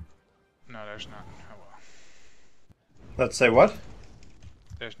 No, there's not. Oh well. Let's say what?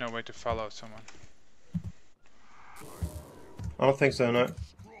 There's no way to follow someone. I don't think so, no.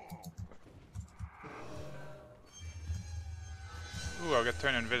 Ooh, I got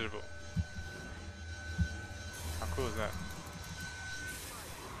turned invisible. How cool is that?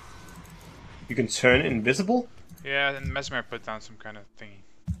 You can turn invisible? Yeah, and Mesmer put down some kind of thingy.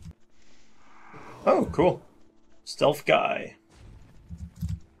 Oh, cool. Stealth guy.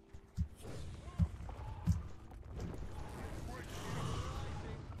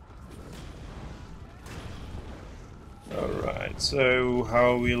 Alright, so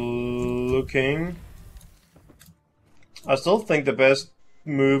how are we looking? I still think the best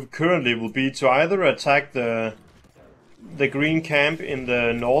move currently will be to either attack the green camp in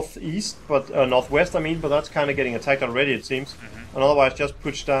the northeast, but northwest, I mean, but that's kind of getting attacked already, it seems. And otherwise, just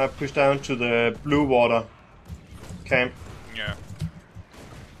push down to the blue water camp. Yeah.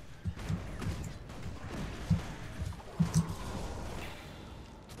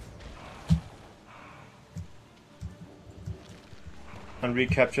 And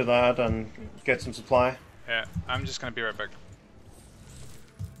recapture that and get some supply. Yeah, I'm just gonna be right back.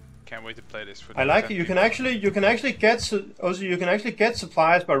 Can't wait to play this for. I like it. You can actually get also you can actually get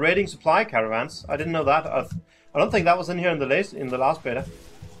supplies by raiding supply caravans. I didn't know that. I don't think that was in here in the last beta.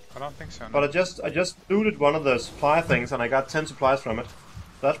 I don't think so. No. But I just looted one of the supply things and I got 10 supplies from it.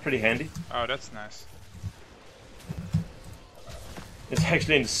 That's pretty handy. Oh, that's nice. It's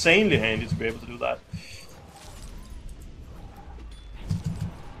actually insanely handy to be able to do that.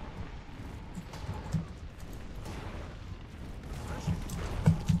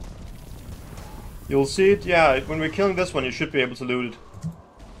 You'll see it, yeah, when we're killing this one you should be able to loot it.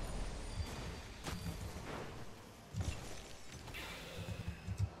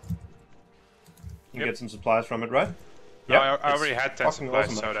 And get some supplies from it, right? No, Yep, I already had 10 fucking supplies,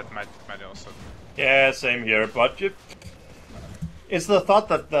 awesome, so actually. that might also... Yeah, same here, but it's the thought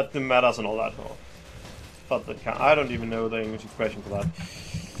that matters and all that. Or thought that I don't even know the English expression for that.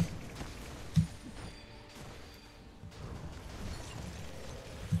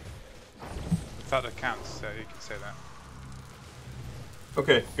 Thought it counts, so you can say that.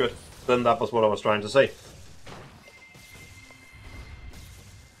 Okay, good. Then that was what I was trying to say.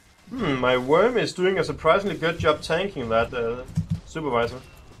 My worm is doing a surprisingly good job tanking that supervisor.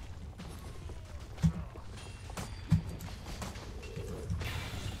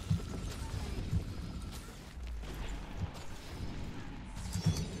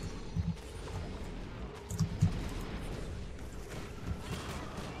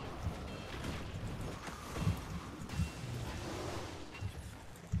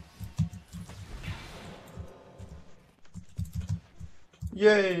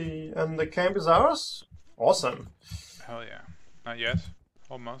 Yay! And the camp is ours? Awesome. Hell yeah. Not yet.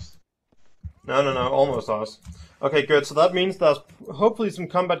 Almost. No, almost ours. Okay, good. So that means there's hopefully some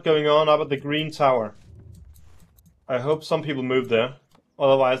combat going on up at the green tower. I hope some people move there.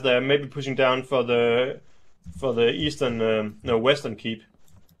 Otherwise, they're maybe pushing down for the eastern, western keep.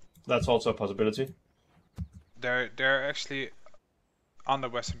 That's also a possibility. They're actually on the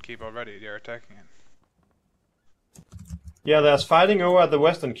western keep already. They're attacking it. Yeah, there's fighting over at the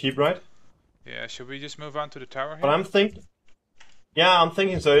western keep, right? Yeah, should we just move on to the tower here? But I'm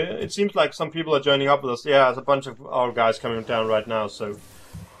thinking so. It seems like some people are joining up with us. Yeah, there's a bunch of our guys coming down right now, so...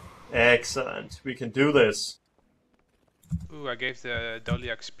 Excellent. We can do this. Ooh, I gave the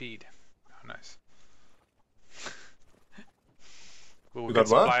Doliac speed. Oh, nice. We'll get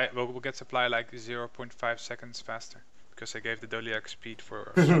supply, we'll get supply like 0.5 seconds faster. Because I gave the Doliac speed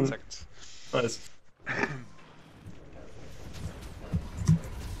for 7 seconds. Nice.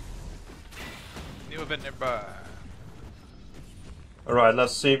 Moving nearby. All right,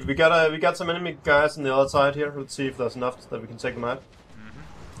 let's see. We got some enemy guys on the other side here. Let's see if there's enough that we can take them out.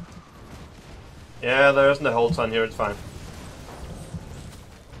 Yeah, there isn't a whole ton here. It's fine.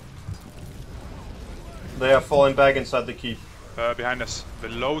 They are falling back inside the keep. Behind us. The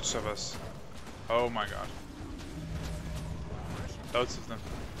loads of us. Oh my god. Loads of them.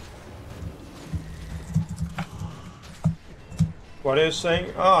 What are you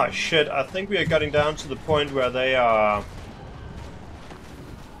saying? Oh shit! I think we are getting down to the point where they are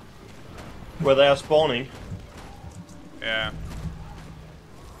spawning. Yeah.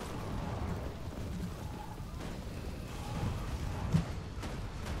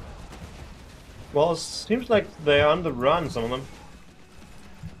 Well, it seems like they're on the run, some of them.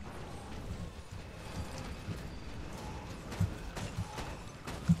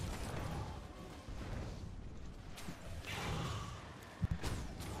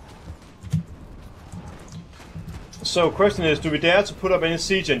 So, question is, do we dare to put up any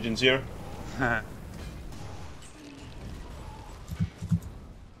siege engines here? Well,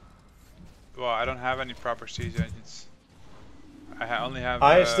 I don't have any proper siege engines. Only have.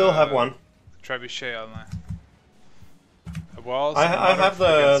 I still have one. Trebuchet only. Walls. I have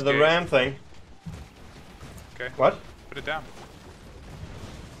the ram thing. Okay. What? Put it down.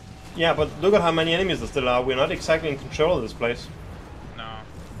 Yeah, but look at how many enemies there still are. We're not exactly in control of this place. No.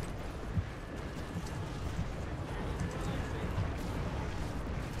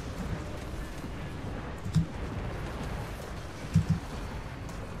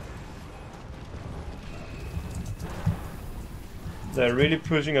 They're really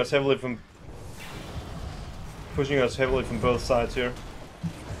pushing us heavily from both sides here.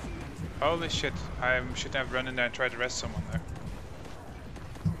 Holy shit! I should have run in there and tried to rest someone there.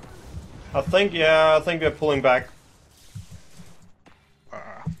 I think they're pulling back.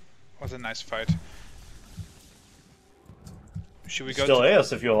 Was a nice fight. Should we go? Still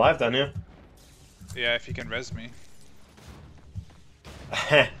is if you're alive down here. Yeah, if you can res me.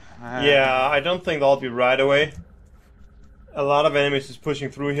 Yeah, I don't think they'll be right away. A lot of enemies is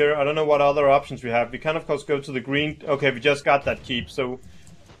pushing through here. I don't know what other options we have. We can of course go to the green. Okay, we just got that keep, so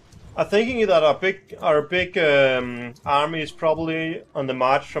I'm thinking that our big army is probably on the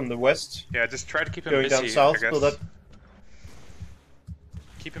march from the west. Yeah, just try to keep him going busy. down south, I guess. so that.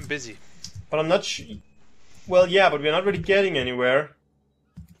 Keep him busy. But I'm not. Well, yeah, but we're not really getting anywhere.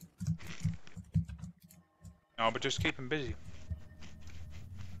 No, but just keep him busy.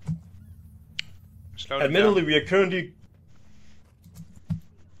 Slow Admittedly, down.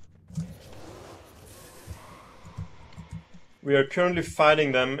 we are currently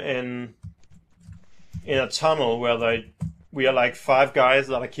fighting them in a tunnel where we are like 5 guys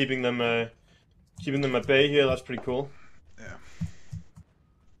that are keeping them at bay here. That's pretty cool. Yeah.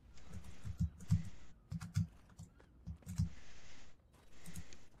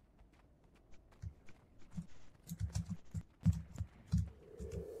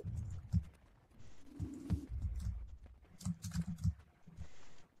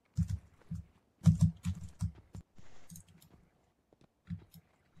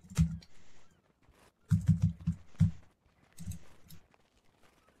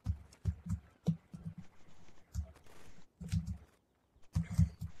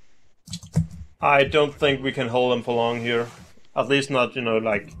 I don't think we can hold them for long here. At least not,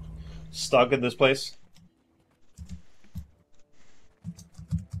 like, stuck in this place.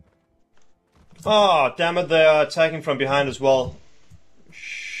 Oh, damn it, they are attacking from behind as well.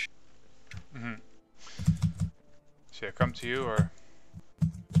 Should I come to you or?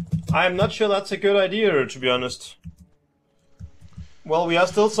 I'm not sure that's a good idea, to be honest. Well, we are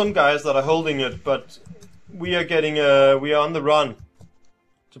still some guys that are holding it, but we are on the run,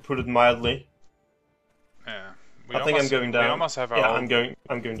 to put it mildly. Yeah. I think I'm going down. We almost have our yeah, whole,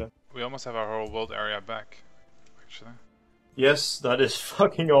 I'm going down. We almost have our whole world area back, actually. Yes, that is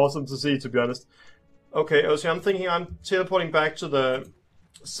fucking awesome to see, to be honest. Okay, Ozzy, I'm thinking I'm teleporting back to the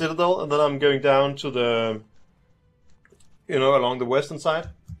Citadel, and then I'm going down to the, along the western side.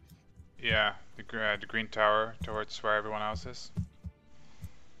 Yeah, the green tower towards where everyone else is.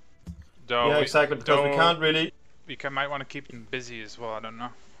 Though yeah, exactly, because we can't really... might want to keep them busy as well, I don't know.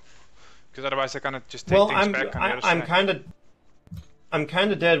 Because otherwise they're gonna just take things back on the other side. I'm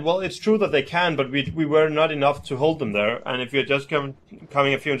kind of dead. Well, it's true that they can, but we were not enough to hold them there. And if you're just coming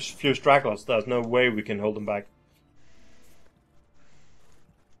a few stragglers, there's no way we can hold them back.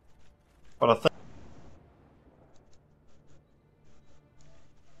 But I think...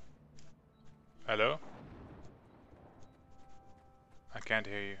 Hello? I can't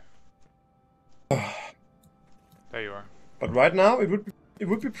hear you. There you are. But right now, it would It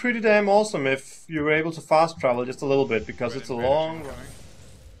would be pretty damn awesome if you were able to fast travel just a little bit, because it's a long...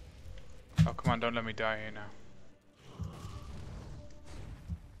 Oh, come on, don't let me die here now.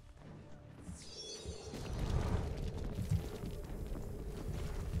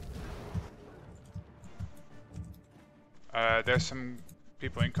 There's some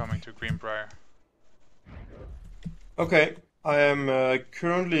people incoming to Greenbrier. Okay, I am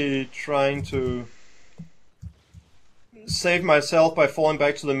currently trying to save myself by falling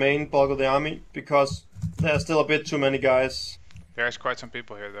back to the main bulk of the army, because there's still a bit too many guys. There's quite some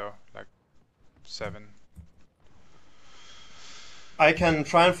people here though, like 7. I can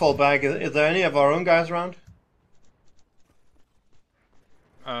try and fall back. Is there any of our own guys around?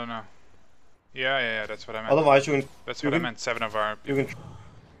 I don't know. Yeah, that's what I meant. Otherwise you can... That's what I meant, 7 of our people. You can...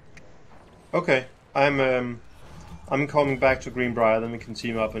 Okay, I'm coming back to Greenbrier, then we can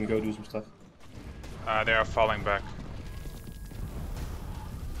team up and go do some stuff. They are falling back.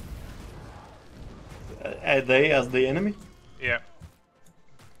 Are they as the enemy? Yeah.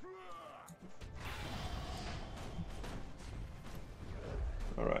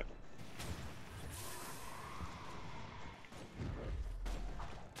 Alright.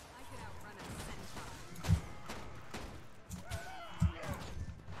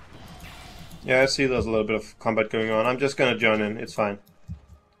 Yeah, I see there's a little bit of combat going on. I'm just gonna join in, it's fine.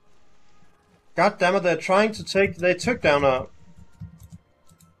 God damn it, they're trying to take... They took down a...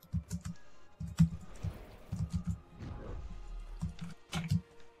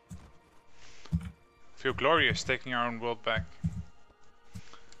 Feel glorious taking our own world back.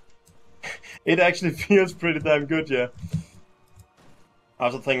 It actually feels pretty damn good, yeah.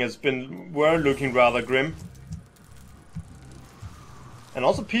 Other thing has been... We're looking rather grim. And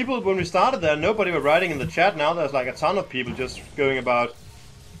also people, when we started there, nobody were writing in the chat. Now there's like a ton of people just going about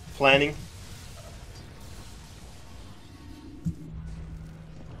planning.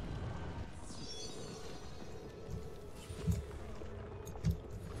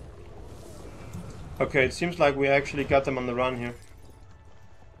 Okay, it seems like we actually got them on the run here.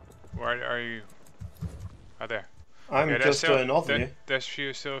 Where are you? Oh, there. I'm yeah, just north of here. There's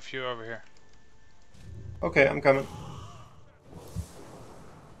still a few over here. Okay, I'm coming.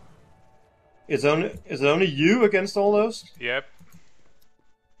 Is it only you against all those? Yep.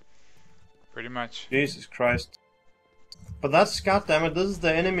 Pretty much. Jesus Christ. But that's, goddammit, this is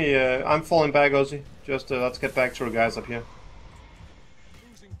the enemy. I'm falling back, Ozzy. Just let's get back to the guys up here.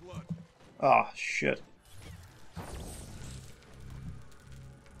 Losing blood. Ah, shit.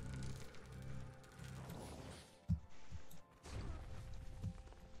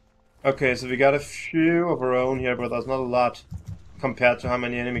 Okay, so we got a few of our own here, but that's not a lot compared to how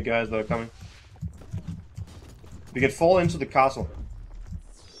many enemy guys that are coming. We can fall into the castle.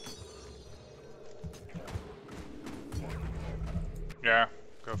 Yeah,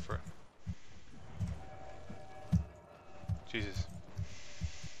 go for it. Jesus.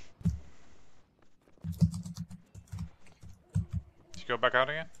 Did you go back out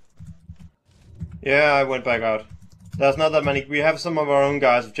again? Yeah, I went back out. There's not that many. We have some of our own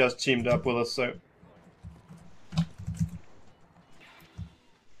guys who just teamed up with us, so...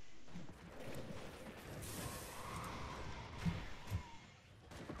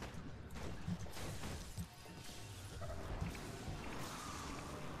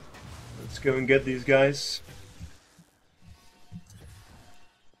 Let's go and get these guys.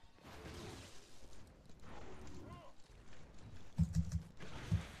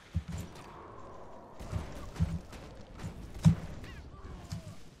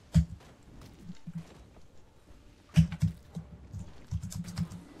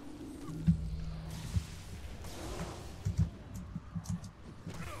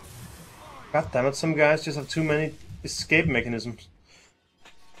 God damn it, some guys just have too many escape mechanisms.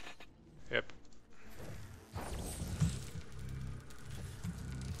 Yep.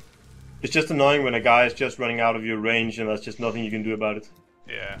 It's just annoying when a guy is just running out of your range and there's just nothing you can do about it.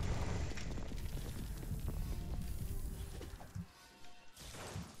 Yeah.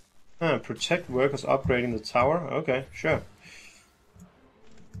 Protect workers upgrading the tower? Okay, sure.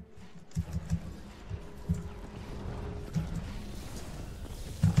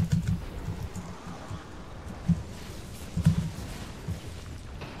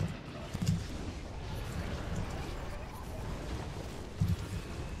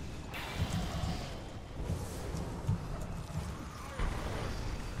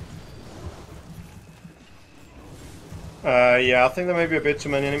 Yeah, I think there may be a bit too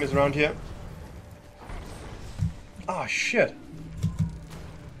many enemies around here. Oh, shit.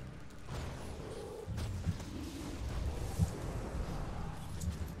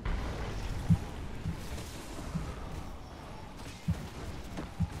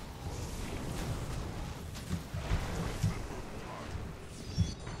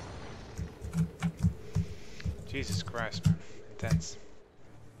 Jesus Christ, man. Intense.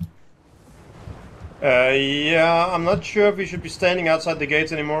 Yeah, I'm not sure if we should be standing outside the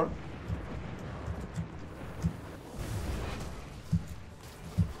gates anymore.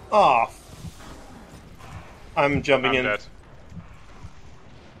 Ah, I'm jumping I'm in. dead.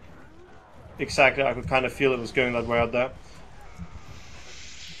 Exactly, I could kind of feel it was going that way out there.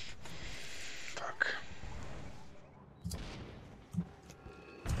 Fuck.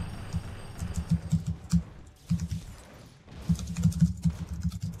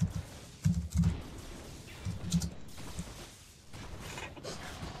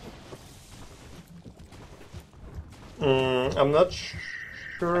 I'm not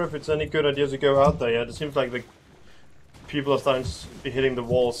sure if it's any good idea to go out there yet. It seems like the people are starting to be hitting the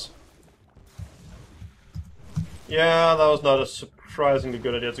walls. Yeah, that was not a surprisingly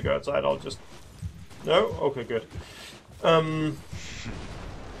good idea to go outside. I'll just... No? Okay, good.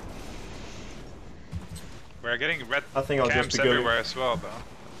 We're getting red I think I'll camps just be going... everywhere as well, though.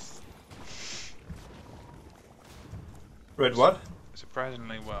 Red what?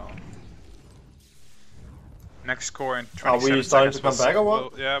 Surprisingly well. Next score in 27 Are we starting seconds. to come back or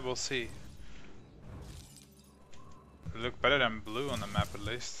what? Yeah, we'll see. Look better than blue on the map at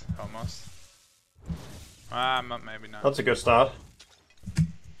least, almost. Ah, maybe not. That's a good start.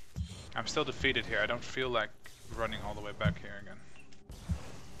 I'm still defeated here. I don't feel like running all the way back here again.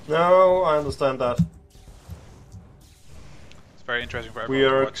 No, I understand that. It's very interesting for We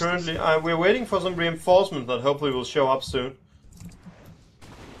everyone to are watch currently... this. we're waiting for some reinforcement that hopefully will show up soon.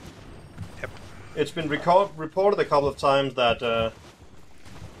 Yep. It's been reported a couple of times that...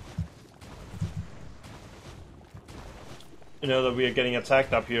 you know, that we are getting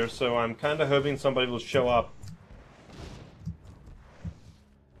attacked up here, so I'm kind of hoping somebody will show up.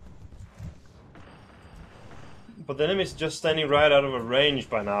 But the enemy's just standing right out of a range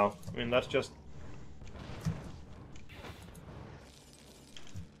by now. I mean, that's just...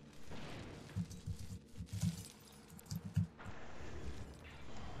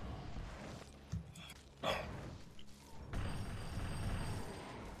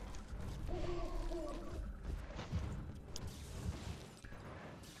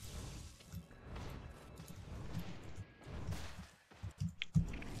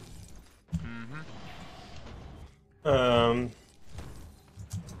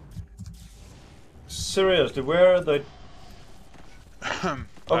 Seriously, where are they?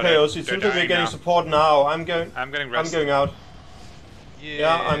 Okay, Ozzy, it seems like we're getting support now. I'm getting rest. I'm going out.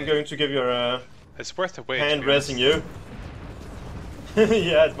 Yeah, I'm going to give your it's worth the wait. hand resting you.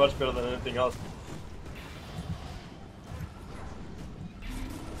 Yeah, it's much better than anything else.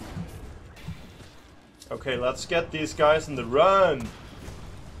 Okay, let's get these guys in the run.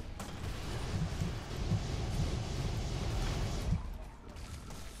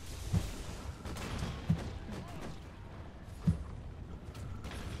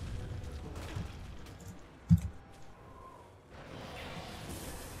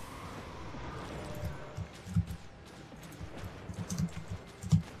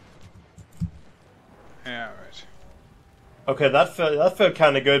 Yeah, right. Okay, that felt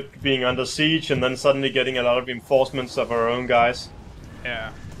kind of good, being under siege and then suddenly getting a lot of reinforcements of our own guys.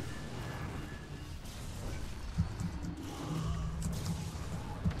 Yeah.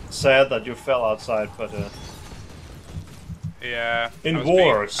 Sad that you fell outside, but Yeah. in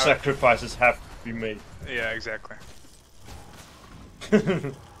war, sacrifices have to be made. Yeah, exactly.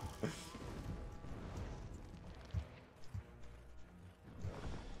 So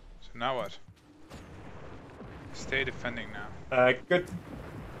now what? Stay defending now.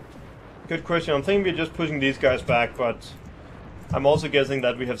 Good question. I'm thinking we're just pushing these guys back, but I'm also guessing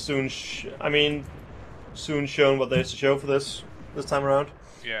that we have soon shown what there is to show for this time around.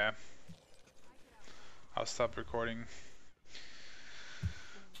 Yeah. I'll stop recording.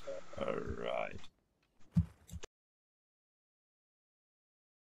 Alright.